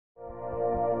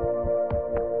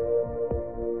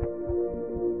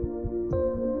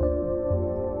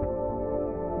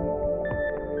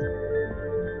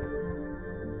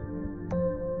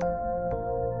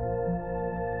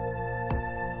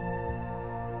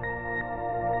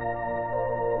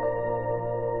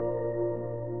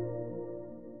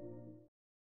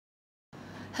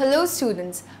Hello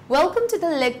students, welcome to the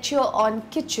lecture on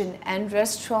kitchen and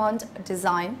restaurant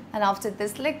design, and after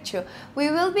this lecture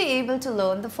we will be able to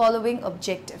learn the following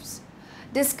objectives.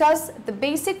 Discuss the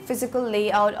basic physical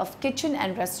layout of kitchen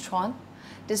and restaurant,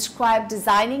 describe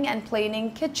designing and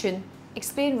planning kitchen,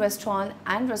 explain restaurant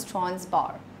and restaurant's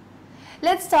bar.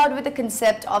 Let's start with the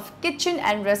concept of kitchen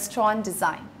and restaurant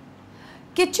design.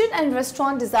 Kitchen and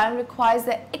restaurant design requires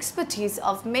the expertise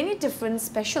of many different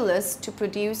specialists to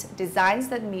produce designs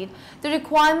that meet the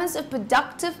requirements of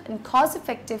productive and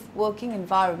cost-effective working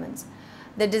environments.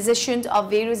 The decisions of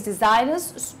various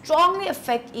designers strongly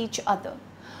affect each other.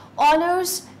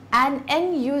 Owners and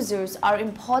end users are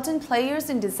important players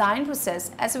in design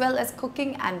process as well as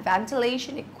cooking and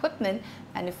ventilation equipment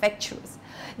manufacturers.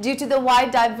 Due to the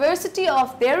wide diversity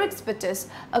of their expertise,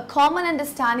 a common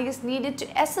understanding is needed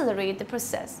to accelerate the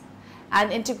process.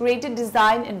 An integrated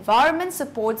design environment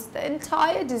supports the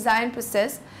entire design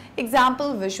process.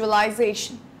 Example,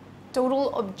 visualization.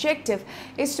 Total objective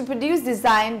is to produce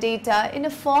design data in a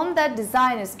form that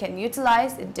designers can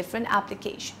utilize in different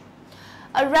applications.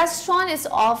 A restaurant is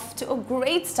off to a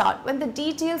great start when the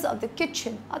details of the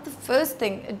kitchen are the first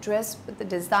thing addressed with the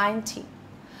design team.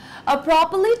 A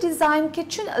properly designed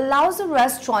kitchen allows a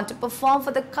restaurant to perform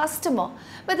for the customer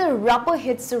when the rubber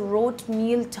hits the road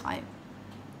meal time.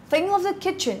 Think of the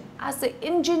kitchen as the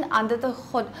engine under the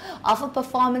hood of a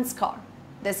performance car.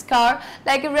 This car,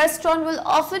 like a restaurant, will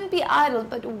often be idle,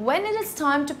 but when it is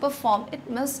time to perform, it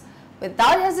must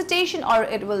without hesitation or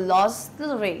it will lose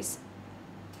the race.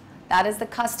 That is the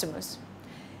customers.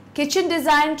 Kitchen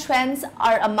design trends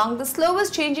are among the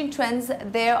slowest changing trends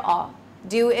there are,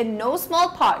 due in no small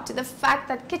part to the fact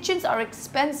that kitchens are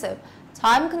expensive,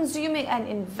 time-consuming and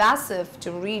invasive to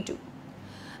redo.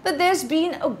 But there's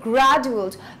been a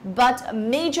gradual but a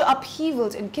major upheaval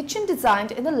in kitchen design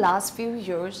in the last few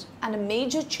years and a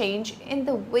major change in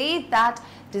the way that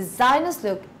designers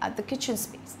look at the kitchen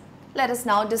space. Let us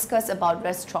now discuss about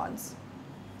restaurants.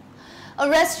 A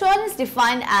restaurant is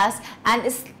defined as an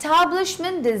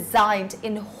establishment designed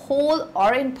in whole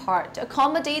or in part to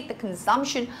accommodate the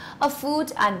consumption of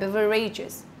food and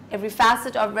beverages. Every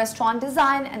facet of restaurant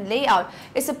design and layout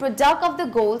is a product of the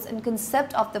goals and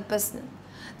concept of the business.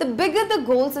 The bigger the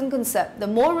goals and concept, the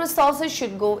more resources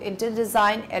should go into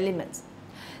design elements.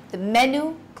 The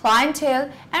menu, clientele,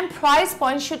 and price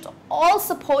point should all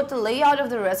support the layout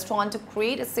of the restaurant to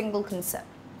create a single concept.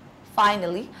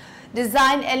 Finally,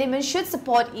 design elements should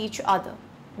support each other.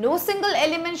 No single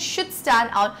element should stand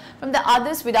out from the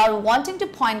others without wanting to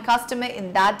point customer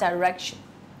in that direction.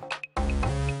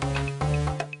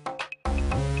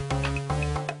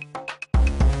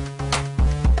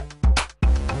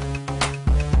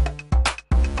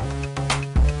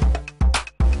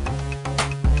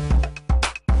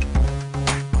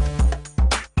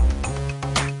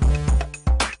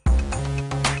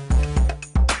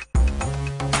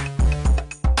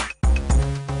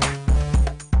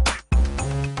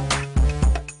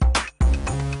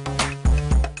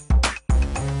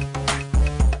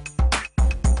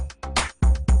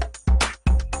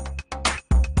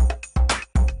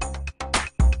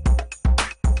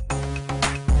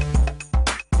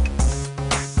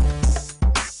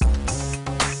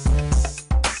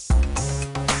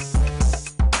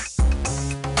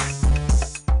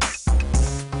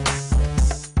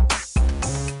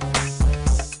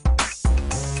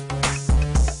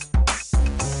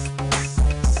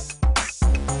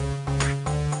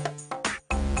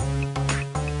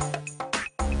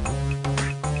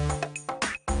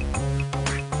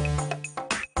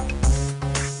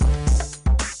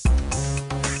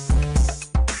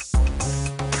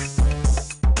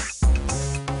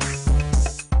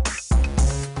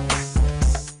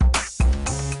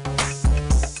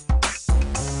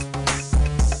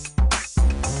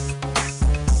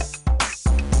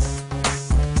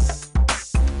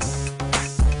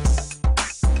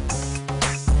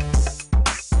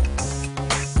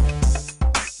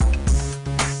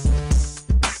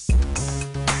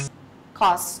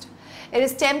 Cost. It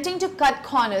is tempting to cut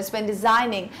corners when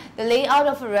designing the layout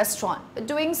of a restaurant, but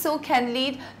doing so can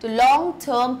lead to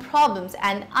long-term problems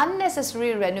and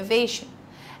unnecessary renovation.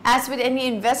 As with any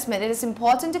investment, it is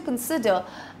important to consider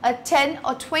a 10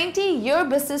 or 20-year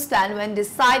business plan when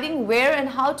deciding where and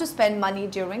how to spend money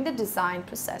during the design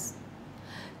process.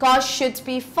 Cost should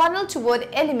be funneled toward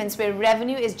elements where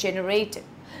revenue is generated.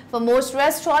 For most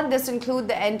restaurants, this includes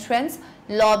the entrance,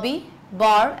 lobby,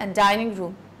 bar, and dining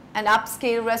room. An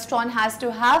upscale restaurant has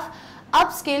to have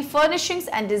upscale furnishings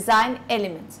and design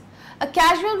elements. A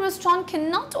casual restaurant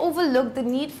cannot overlook the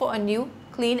need for a new,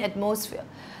 clean atmosphere.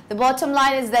 The bottom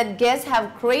line is that guests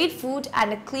have great food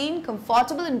and a clean,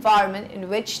 comfortable environment in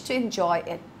which to enjoy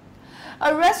it.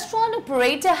 A restaurant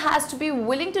operator has to be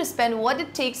willing to spend what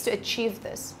it takes to achieve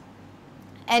this.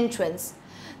 Entrance.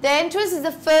 The entrance is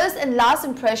the first and last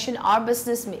impression our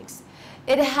business makes.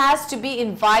 It has to be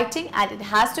inviting and it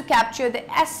has to capture the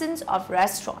essence of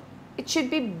restaurant. It should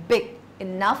be big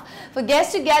enough for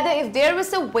guests to gather if there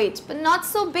is a wait, but not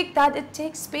so big that it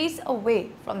takes space away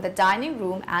from the dining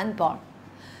room and bar.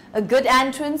 A good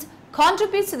entrance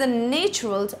contributes to the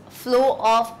natural flow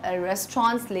of a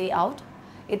restaurant's layout.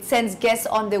 It sends guests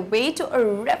on their way to a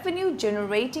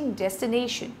revenue-generating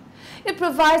destination. It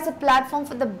provides a platform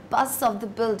for the buzz of the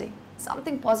building.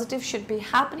 Something positive should be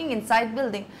happening inside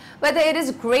building, whether it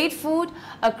is great food,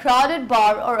 a crowded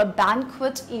bar, or a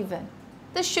banquet event.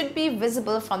 This should be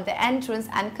visible from the entrance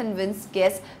and convince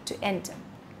guests to enter.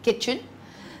 Kitchen.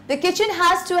 The kitchen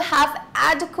has to have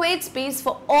adequate space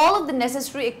for all of the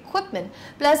necessary equipment,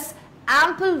 plus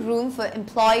ample room for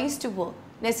employees to work.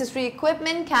 Necessary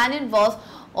equipment can involve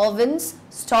ovens,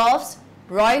 stoves,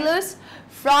 broilers,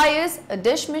 fryers, a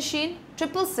dish machine,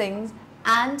 triple sinks,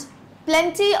 and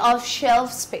plenty of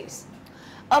shelf space.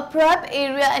 A prep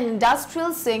area and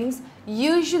industrial sinks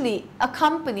usually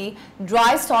accompany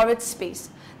dry storage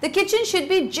space. The kitchen should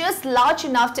be just large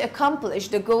enough to accomplish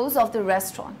the goals of the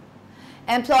restaurant.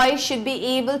 Employees should be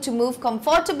able to move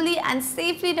comfortably and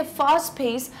safely in a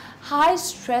fast-paced,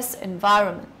 high-stress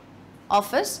environment.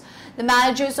 Office. The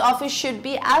manager's office should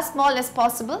be as small as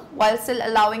possible while still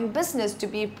allowing business to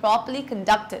be properly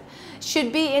conducted.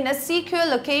 Should be in a secure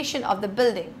location of the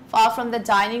building, far from the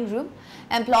dining room,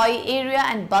 employee area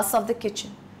and buzz of the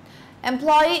kitchen.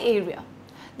 Employee area.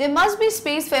 There must be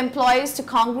space for employees to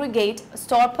congregate,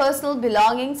 store personal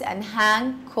belongings and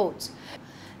hang coats.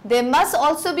 There must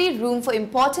also be room for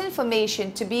important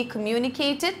information to be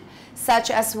communicated,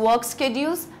 such as work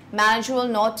schedules, managerial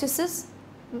notices.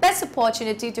 Best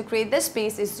opportunity to create this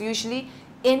space is usually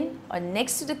in or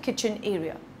next to the kitchen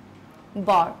area.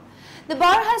 Bar. The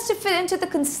bar has to fit into the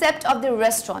concept of the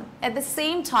restaurant. At the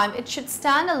same time, it should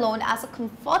stand alone as a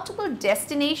comfortable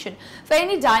destination for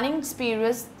any dining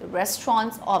experience the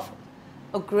restaurants offer.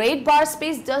 A great bar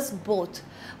space does both,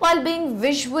 while being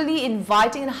visually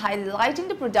inviting and highlighting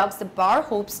the products the bar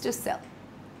hopes to sell.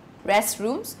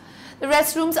 Restrooms. The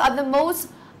restrooms are the most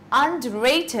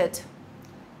underrated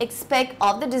aspect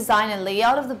of the design and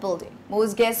layout of the building.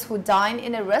 Most guests who dine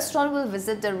in a restaurant will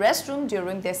visit the restroom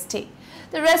during their stay.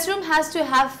 The restroom has to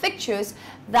have fixtures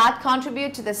that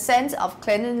contribute to the sense of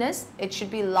cleanliness. It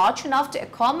should be large enough to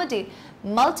accommodate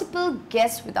multiple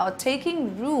guests without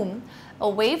taking room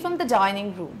away from the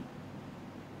dining room.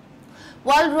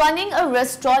 While running a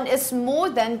restaurant is more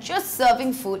than just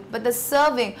serving food, but the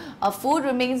serving of food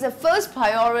remains the first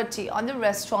priority on the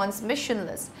restaurant's mission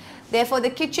list. Therefore, the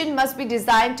kitchen must be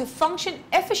designed to function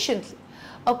efficiently.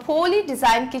 A poorly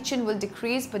designed kitchen will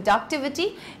decrease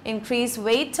productivity, increase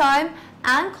wait time,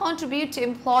 and contribute to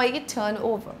employee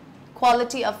turnover.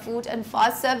 Quality of food and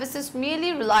fast services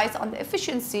merely relies on the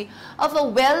efficiency of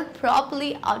a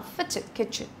properly outfitted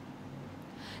kitchen.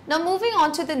 Now moving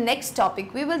on to the next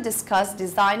topic, we will discuss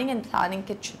designing and planning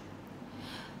kitchen.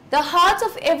 The heart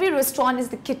of every restaurant is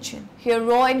the kitchen. Here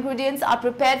raw ingredients are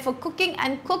prepared for cooking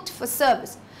and cooked for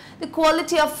service. The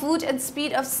quality of food and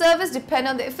speed of service depend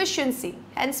on the efficiency.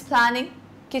 Hence planning,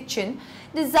 kitchen,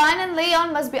 design and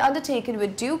layout must be undertaken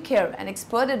with due care and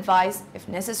expert advice if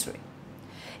necessary.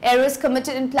 Errors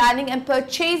committed in planning and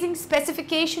purchasing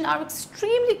specification are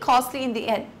extremely costly in the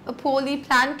end. A poorly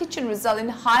planned kitchen results in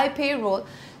high payroll,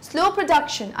 slow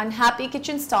production, unhappy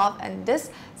kitchen staff and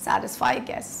dissatisfied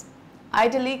guests.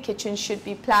 Ideally, kitchens should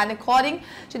be planned according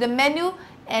to the menu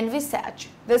envisaged.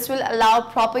 This will allow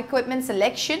proper equipment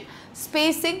selection,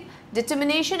 spacing,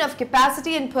 determination of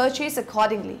capacity and purchase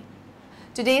accordingly.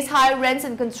 Today's high rents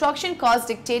and construction costs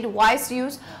dictate wise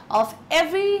use of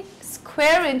every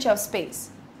square inch of space.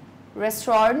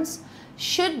 Restaurants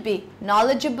should be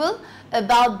knowledgeable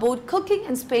about both cooking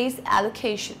and space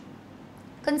allocation.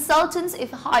 Consultants, if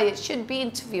hired, should be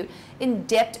interviewed in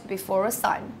depth before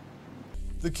assignment.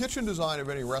 The kitchen design of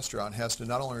any restaurant has to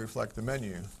not only reflect the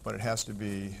menu, but it has to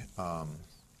be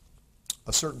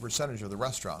a certain percentage of the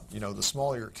restaurant. You know, the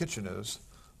smaller your kitchen is,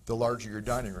 the larger your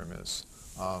dining room is.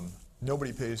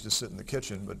 Nobody pays to sit in the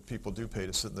kitchen, but people do pay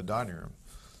to sit in the dining room.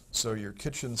 So your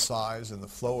kitchen size and the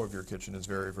flow of your kitchen is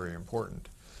very, very important.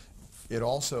 It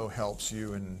also helps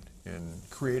you in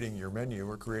creating your menu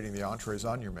or creating the entrees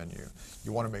on your menu.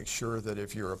 You want to make sure that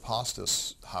if you're a pasta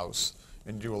house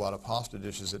and you do a lot of pasta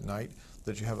dishes at night,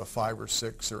 that you have a 5 or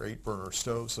 6 or 8 burner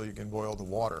stove so you can boil the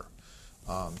water.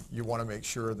 You want to make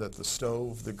sure that the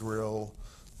stove, the grill,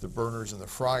 The burners and the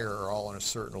fryer are all on a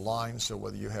certain line, so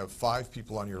whether you have 5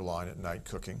 people on your line at night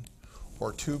cooking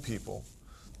or 2 people,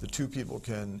 the 2 people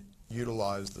can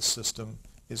utilize the system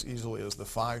as easily as the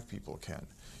 5 people can.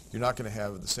 You're not going to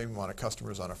have the same amount of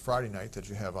customers on a Friday night that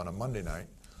you have on a Monday night,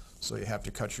 so you have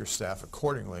to cut your staff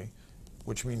accordingly,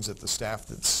 which means that the staff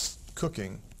that's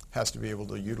cooking has to be able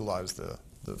to utilize the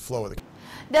flow of the.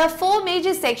 There are 4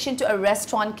 major sections to a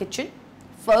restaurant kitchen.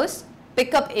 First,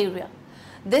 pickup area.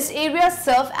 This area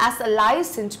serves as a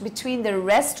liaison between the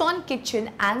restaurant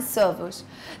kitchen and servers.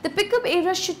 The pickup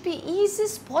area should be easy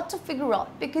spot to figure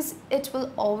out because it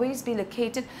will always be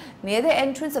located near the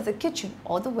entrance of the kitchen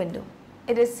or the window.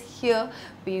 It is here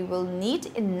we will need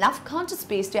enough counter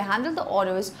space to handle the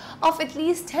orders of at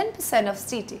least 10% of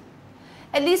seating.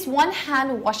 At least one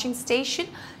hand washing station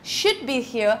should be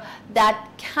here that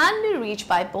can be reached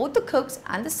by both the cooks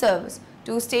and the servers.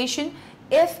 2 stations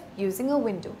if using a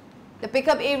window. The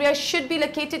pickup area should be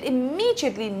located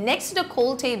immediately next to the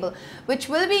cold table, which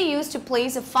will be used to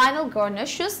place the final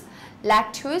garnishes,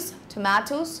 lettuce,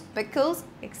 tomatoes, pickles,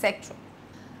 etc.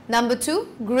 Number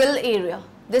 2, grill area.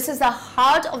 This is the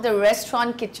heart of the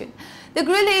restaurant kitchen. The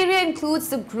grill area includes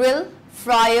the grill,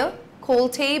 fryer,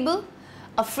 cold table,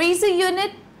 a freezer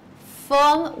unit,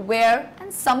 firmware,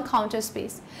 and some counter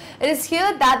space. It is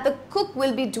here that the cook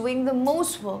will be doing the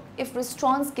most work. If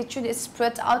restaurant's kitchen is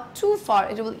spread out too far,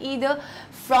 it will either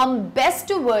from best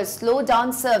to worst slow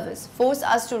down service, force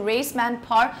us to raise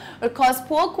manpower, or cause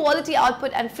poor quality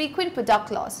output and frequent product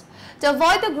loss. To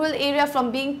avoid the grill area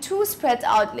from being too spread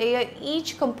out, layer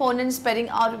each component spreading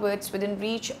outwards within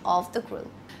reach of the grill.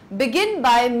 Begin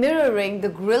by mirroring the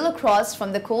grill across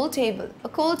from the cold table. A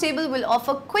cold table will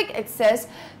offer quick access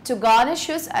to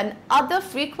garnishes and other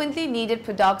frequently needed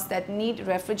products that need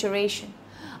refrigeration.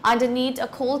 Underneath a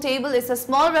cold table is a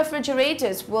small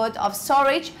refrigerator's worth of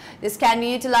storage. This can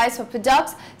be utilized for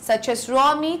products such as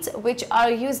raw meats which are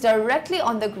used directly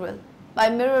on the grill. By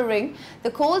mirroring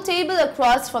the cold table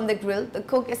across from the grill, the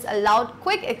cook is allowed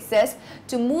quick access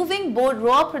to moving both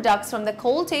raw products from the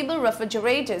cold table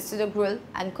refrigerators to the grill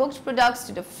and cooked products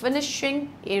to the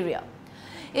finishing area.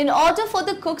 In order for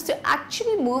the cooks to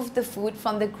actually move the food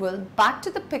from the grill back to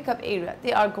the pickup area,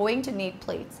 they are going to need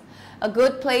plates. A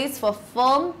good place for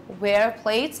firmware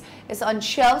plates is on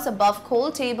shelves above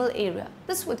cold table area.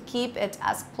 This would keep it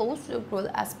as close to the grill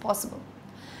as possible.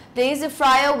 There is a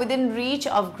fryer within reach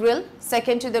of grill.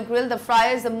 Second to the grill, the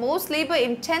fryer is the most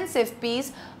labor-intensive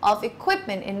piece of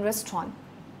equipment in restaurant.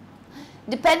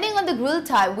 Depending on the grill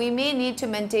type, we may need to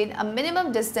maintain a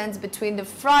minimum distance between the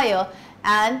fryer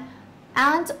and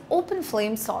open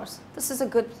flame source. This is a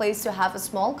good place to have a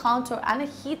small counter and a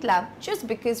heat lamp. Just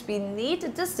because we need a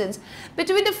distance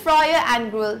between the fryer and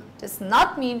grill does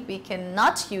not mean we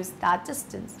cannot use that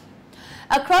distance.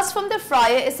 Across from the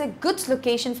fryer is a good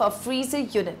location for a freezer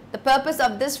unit. The purpose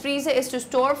of this freezer is to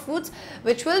store foods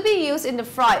which will be used in the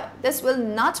fryer. This will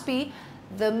not be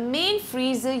the main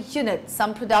freezer unit.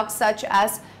 Some products such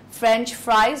as French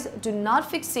fries do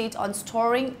not fixate on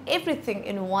storing everything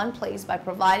in one place. By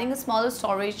providing a smaller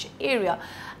storage area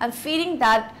and feeding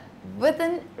that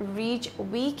within reach,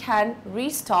 we can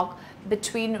restock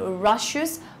between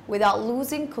rushes without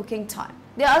losing cooking time.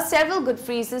 There are several good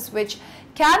freezers which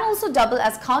can also double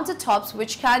as countertops,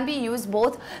 which can be used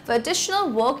both for additional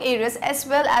work areas as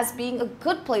well as being a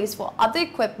good place for other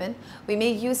equipment we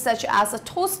may use, such as a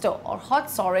toaster or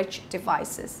hot storage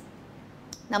devices.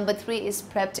 Number 3 is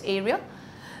prepped area.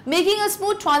 Making a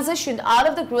smooth transition out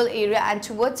of the grill area and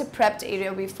towards the prepped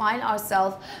area, we find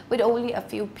ourselves with only a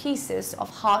few pieces of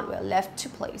hardware left to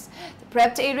place. The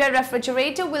prepped area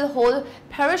refrigerator will hold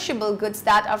perishable goods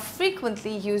that are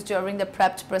frequently used during the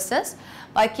prepped process.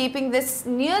 By keeping this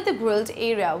near the grilled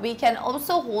area, we can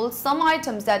also hold some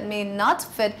items that may not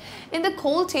fit in the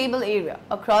cold table area.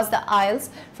 Across the aisles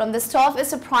from the stove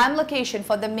is a prime location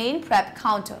for the main prep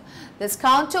counter. This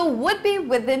counter would be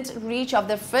within reach of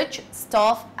the fridge,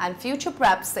 stove, and future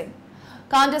prep sink.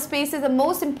 Counter space is the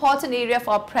most important area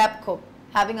for a prep cook.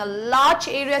 Having a large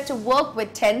area to work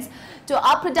with tends to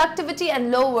up productivity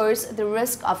and lowers the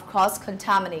risk of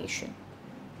cross-contamination.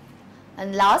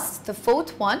 And last, the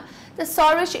 4th one, the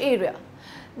storage area.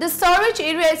 The storage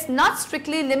area is not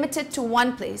strictly limited to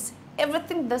one place.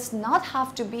 Everything does not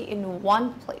have to be in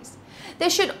one place. There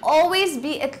should always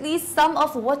be at least some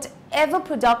of whatever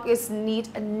product is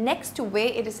needed next to where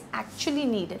it is actually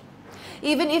needed.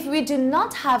 Even if we do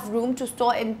not have room to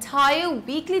store entire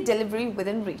weekly delivery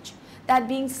within reach. That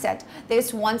being said, there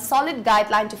is one solid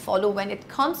guideline to follow when it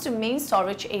comes to main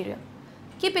storage area.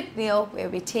 Keep it near where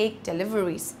we take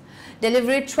deliveries.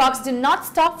 Delivery trucks do not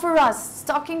stop for us.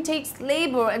 Stocking takes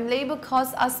labor and labor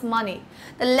costs us money.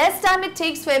 The less time it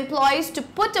takes for employees to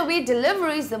put away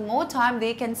deliveries, the more time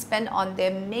they can spend on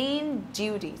their main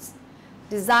duties.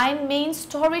 Design main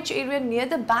storage area near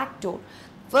the back door.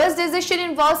 First decision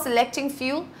involves selecting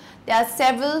fuel. There are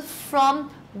several from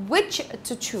which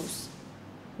to choose: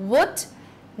 wood,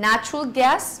 natural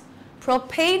gas,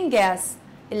 propane gas,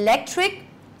 electric,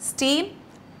 steam,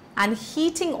 and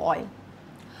heating oil.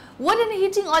 Wood and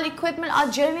heating oil equipment are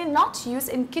generally not used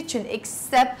in kitchen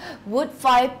except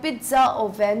wood-fired pizza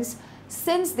ovens,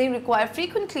 since they require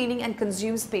frequent cleaning and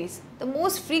consume space. The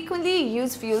most frequently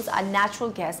used fuels are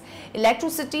natural gas,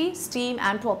 electricity, steam,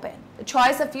 and propane. The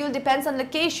choice of fuel depends on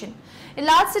location. In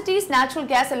large cities, natural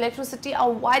gas and electricity are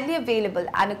widely available,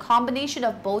 and a combination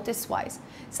of both is wise.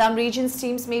 Some regions,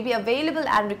 steams may be available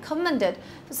and recommended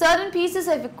for certain pieces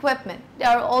of equipment. There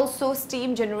are also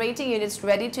steam generating units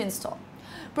ready to install.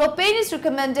 Propane is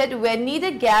recommended where neither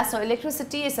gas or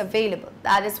electricity is available,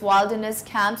 that is, wilderness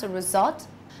camps or resorts.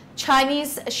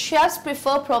 Chinese chefs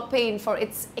prefer propane for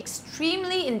its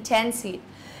extremely intense heat.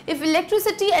 If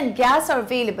electricity and gas are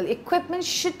available, equipment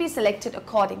should be selected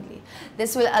accordingly.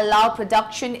 This will allow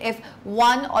production if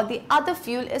one or the other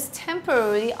fuel is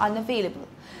temporarily unavailable.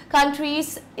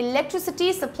 Countries'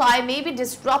 electricity supply may be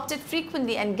disrupted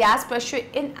frequently and gas pressure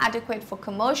inadequate for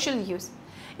commercial use.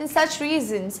 In such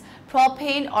reasons,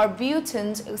 propane or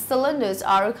butane cylinders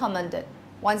are recommended.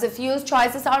 Once the fuel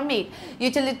choices are made,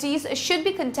 utilities should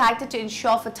be contacted to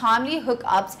ensure for timely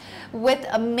hookups with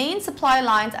main supply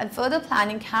lines, and further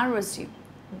planning can resume.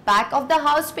 Back of the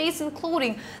house space,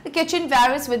 including the kitchen,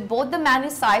 varies with both the menu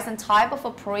size and type of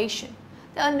operation.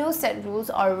 There are no set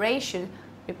rules or ratios.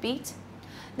 Repeat.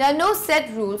 There are no set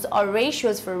rules or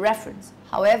ratios for reference.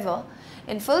 However,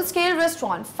 in full-scale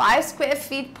restaurant, 5 square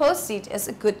feet per seat is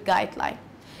a good guideline.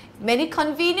 If many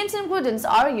convenient ingredients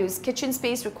are used, kitchen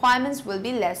space requirements will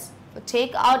be less. For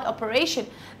take-out operation,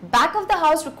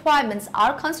 back-of-the-house requirements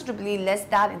are considerably less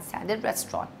than in standard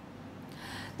restaurant.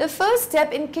 The first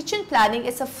step in kitchen planning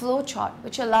is a flow chart,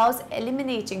 which allows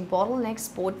eliminating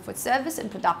bottlenecks both for service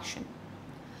and production.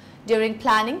 During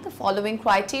planning, the following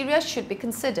criteria should be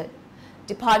considered: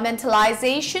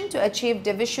 departmentalization to achieve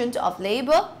division of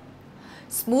labor,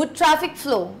 smooth traffic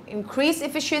flow, increased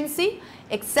efficiency,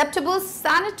 acceptable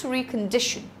sanitary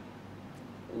condition.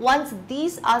 Once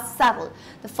these are settled,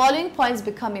 the following points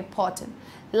become important: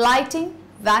 lighting,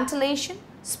 ventilation,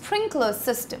 sprinkler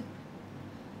system.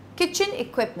 Kitchen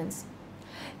equipments.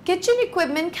 Kitchen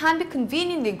equipment can be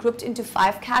conveniently grouped into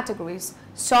 5 categories: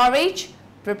 storage,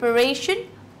 preparation,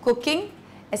 cooking,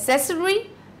 accessory,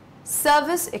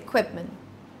 service equipment.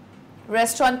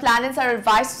 Restaurant planners are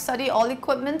advised to study all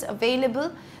equipment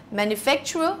available,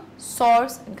 manufacturer,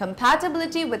 source, and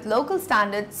compatibility with local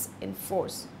standards in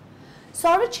force.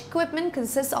 Storage equipment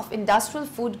consists of industrial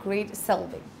food grade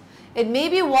shelving. It may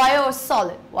be wire or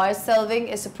solid. Wire shelving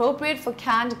is appropriate for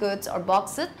canned goods or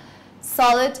boxes.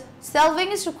 Solid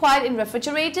shelving is required in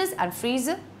refrigerators and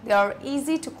freezers. They are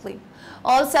easy to clean.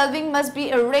 All shelving must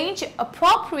be arranged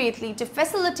appropriately to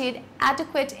facilitate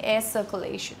adequate air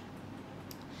circulation.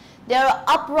 There are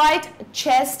upright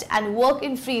chest and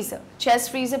walk-in freezer.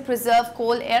 Chest freezer preserve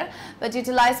cold air but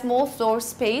utilize more floor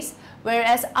space,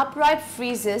 whereas upright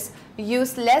freezers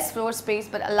use less floor space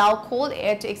but allow cold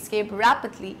air to escape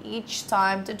rapidly each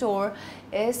time the door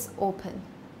is open.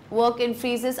 Walk-in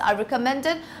freezers are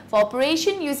recommended for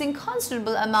operation using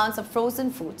considerable amounts of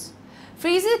frozen foods.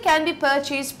 Freezer can be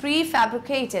purchased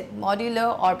prefabricated,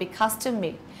 modular, or be custom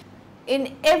made.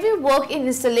 In every walk-in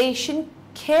installation,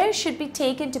 care should be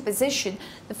taken to position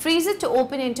the freezer to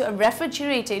open into a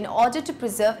refrigerator in order to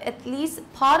preserve at least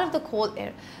part of the cold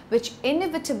air, which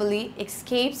inevitably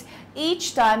escapes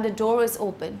each time the door is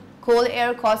open. Cold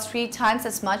air costs 3 times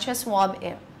as much as warm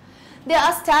air. There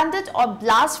are standard or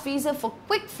blast freezer for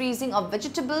quick freezing of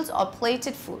vegetables or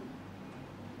plated food.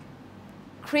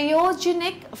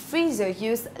 Cryogenic freezer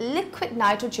use liquid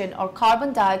nitrogen or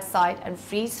carbon dioxide and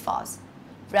freeze fast.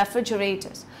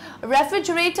 Refrigerators. A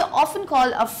refrigerator, often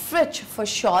called a fridge for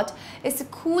short, is a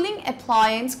cooling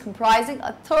appliance comprising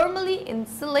a thermally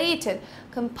insulated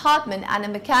compartment and a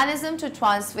mechanism to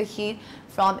transfer heat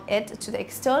from it to the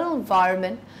external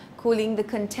environment, cooling the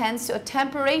contents to a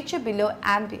temperature below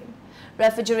ambient.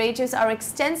 Refrigerators are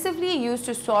extensively used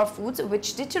to store foods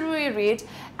which deteriorate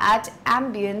at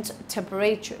ambient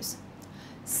temperatures.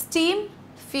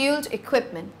 Steam-fueled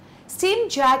equipment. Steam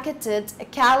jacketed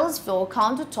Carol's floor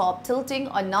countertop tilting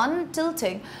or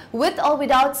non-tilting with or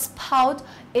without spout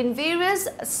in various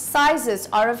sizes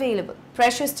are available.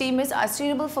 Pressure steamers are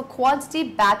suitable for quantity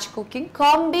batch cooking.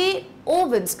 Combi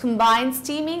ovens combine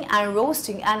steaming and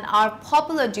roasting and are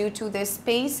popular due to their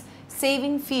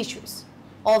space-saving features.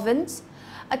 Ovens,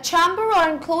 a chamber or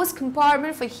enclosed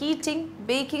compartment for heating,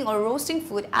 baking or roasting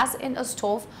food as in a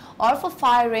stove, or for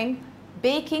firing,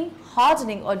 baking,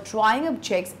 hardening or drying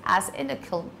objects as in a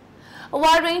kiln. A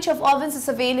wide range of ovens is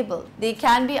available. They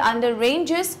can be under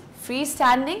ranges,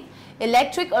 freestanding,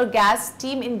 electric or gas,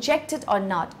 steam injected or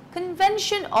not.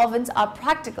 Convention ovens are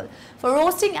practical for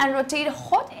roasting and rotate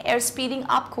hot air, speeding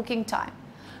up cooking time.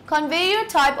 Conveyor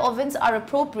type ovens are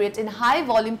appropriate in high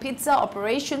volume pizza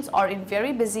operations or in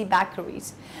very busy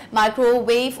bakeries.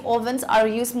 Microwave ovens are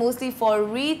used mostly for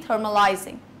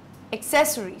re-thermalizing.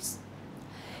 Accessories.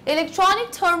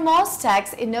 Electronic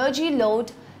thermostats, energy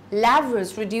load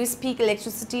lavers reduce peak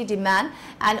electricity demand,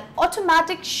 and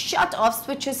automatic shut-off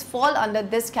switches fall under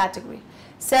this category.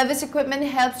 Service equipment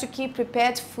helps to keep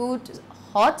prepared food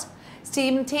hot.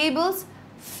 Steam tables,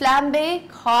 flambe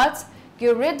carts,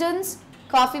 gueridons,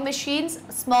 coffee machines,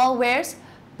 small wares,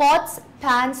 pots,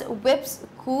 pans, whips,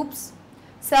 coops,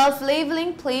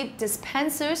 self-leveling plate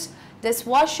dispensers,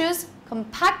 dishwashers,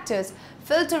 compactors,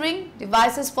 filtering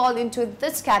devices fall into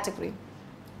this category.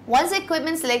 Once the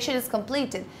equipment selection is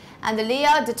completed and the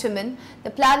layout determined, the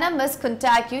planner must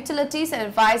contact utilities and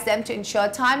advise them to ensure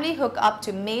timely hookup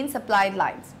to main supply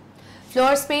lines.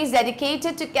 Floor space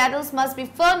dedicated to kettles must be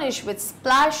furnished with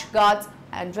splash guards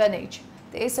and drainage.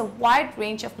 There is a wide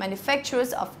range of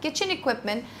manufacturers of kitchen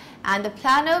equipment, and the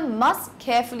planner must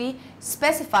carefully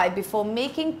specify before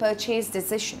making purchase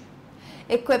decision.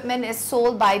 Equipment is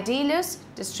sold by dealers,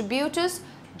 distributors,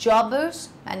 jobbers,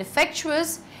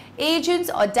 manufacturers, agents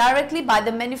or directly by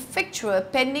the manufacturer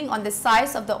depending on the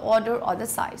size of the order or the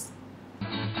size.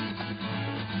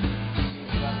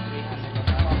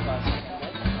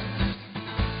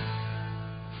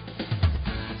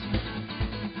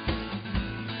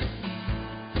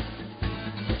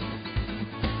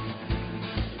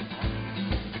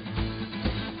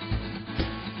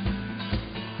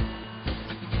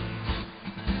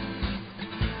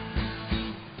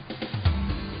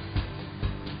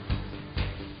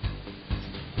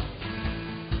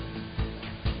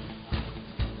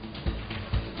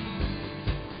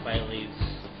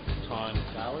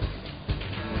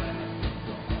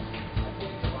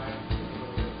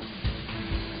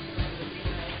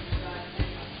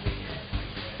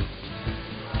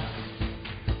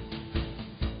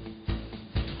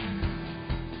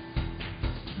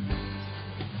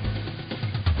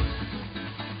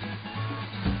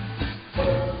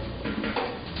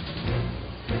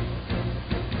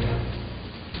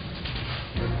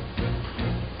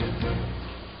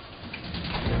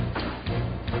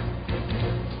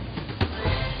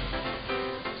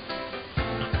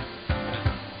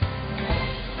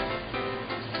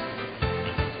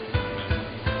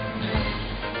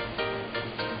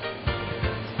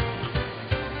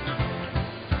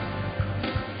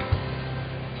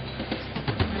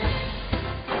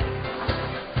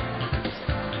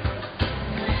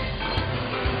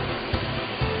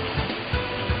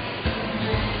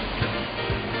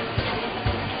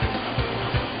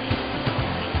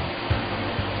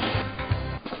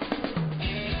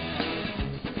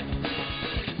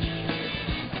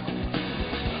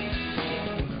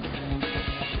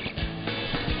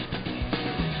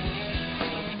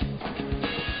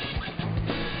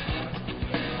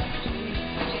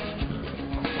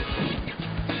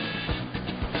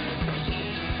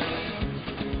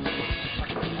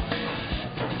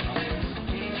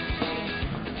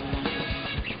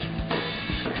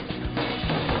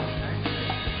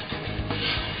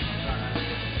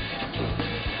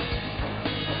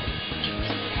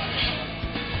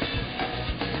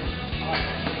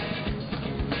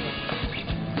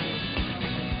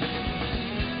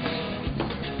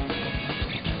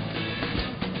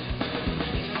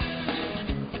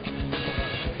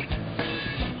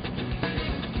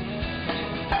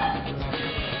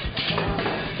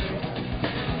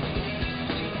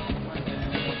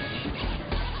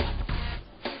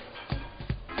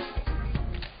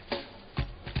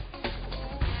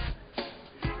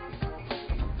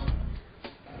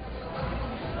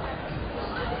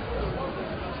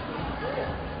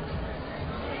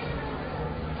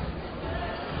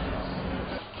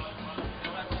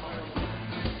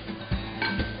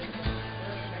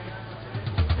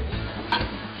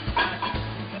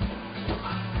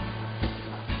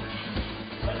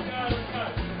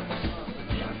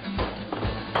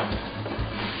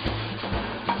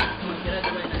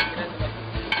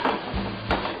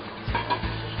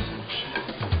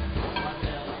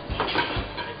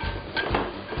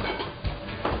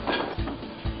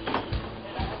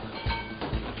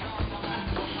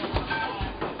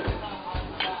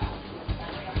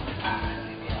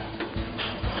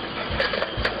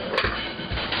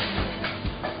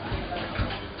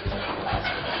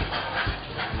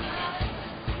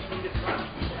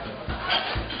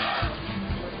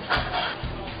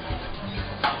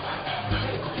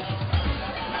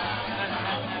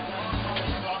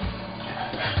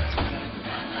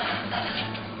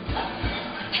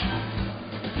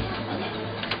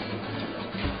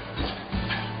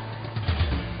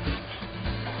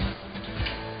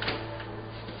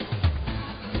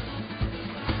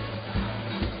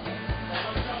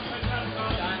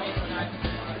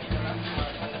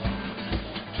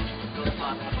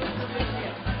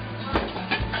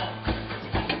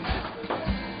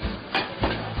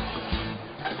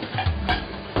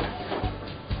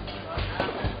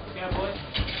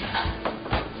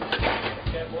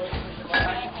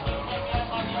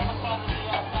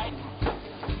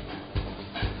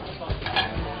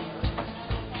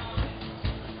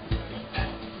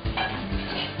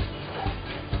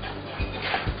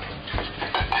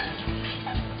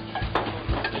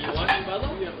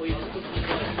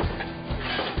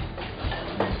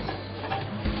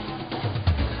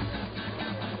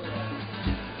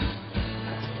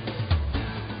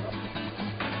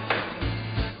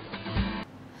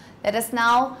 Let us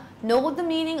now know the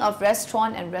meaning of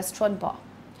restaurant and restaurant bar.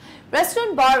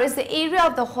 Restaurant bar is the area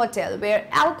of the hotel where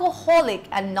alcoholic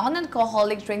and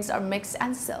non-alcoholic drinks are mixed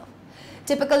and served.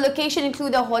 Typical location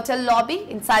include a hotel lobby,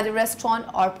 inside a restaurant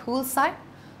or poolside.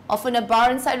 Often a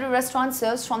bar inside a restaurant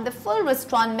serves from the full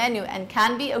restaurant menu and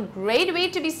can be a great way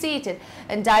to be seated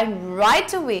and dine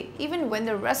right away even when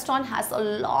the restaurant has a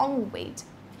long wait.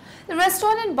 The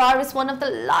restaurant and bar is one of the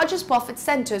largest profit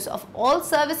centers of all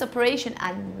service operation,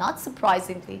 and not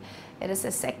surprisingly, it is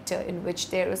a sector in which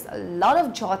there is a lot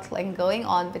of jostling going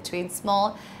on between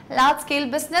small, large-scale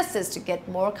businesses to get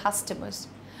more customers.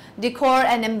 Decor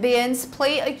and ambience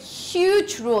play a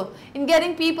huge role in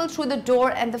getting people through the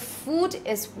door, and the food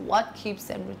is what keeps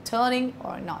them returning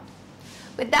or not.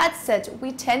 With that said,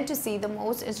 we tend to see the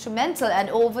most instrumental and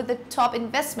over-the-top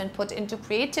investment put into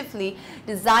creatively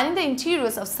designing the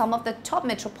interiors of some of the top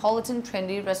metropolitan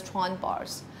trendy restaurant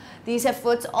bars. These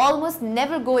efforts almost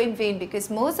never go in vain because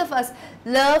most of us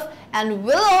love and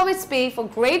will always pay for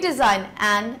great design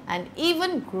and an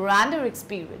even grander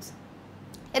experience.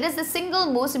 It is the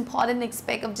single most important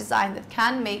aspect of design that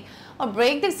can make or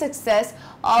break the success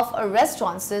of a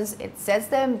restaurant, since it sets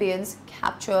the ambience,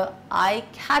 capture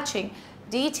eye-catching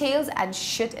details, and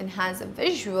should enhance the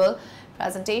visual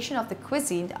presentation of the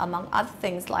cuisine, among other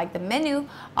things like the menu,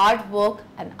 artwork,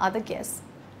 and other guests.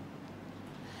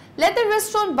 Let the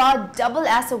restaurant bar double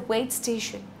as a wait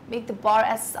station. Make the bar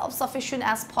as self-sufficient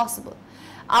as possible.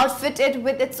 Outfit it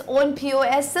with its own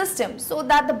POS system so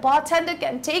that the bartender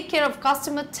can take care of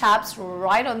customer taps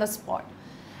right on the spot.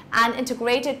 An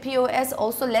integrated POS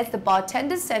also lets the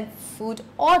bartender send food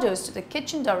orders to the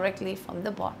kitchen directly from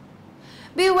the bar.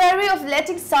 Be wary of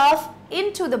letting staff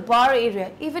into the bar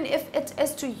area, even if it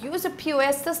is to use a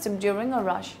POS system during a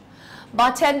rush.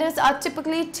 Bartenders are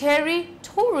typically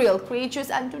territorial creatures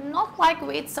and do not like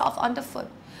wait staff underfoot.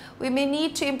 We may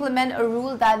need to implement a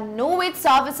rule that no wait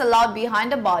staff is allowed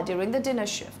behind a bar during the dinner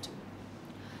shift.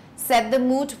 Set the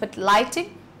mood with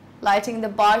lighting. Lighting in the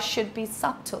bar should be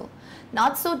subtle.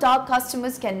 Not so dark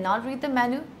customers cannot read the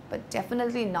menu, but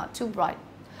definitely not too bright.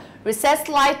 Recessed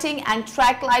lighting and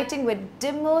track lighting with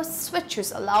dimmer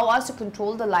switches allow us to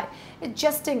control the light,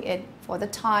 adjusting it for the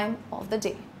time of the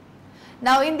day.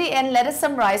 Now in the end, let us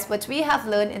summarize what we have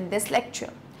learned in this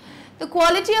lecture. The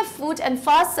quality of food and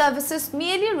fast services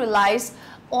merely relies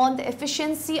on the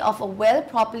efficiency of a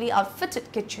properly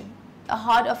outfitted kitchen. The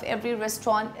heart of every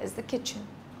restaurant is the kitchen.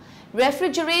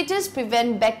 Refrigerators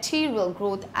prevent bacterial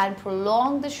growth and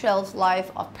prolong the shelf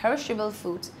life of perishable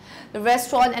foods. The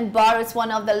restaurant and bar is one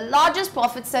of the largest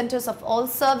profit centers of all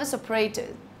service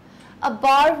operators. A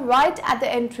bar right at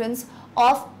the entrance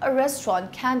of a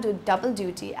restaurant can do double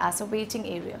duty as a waiting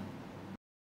area.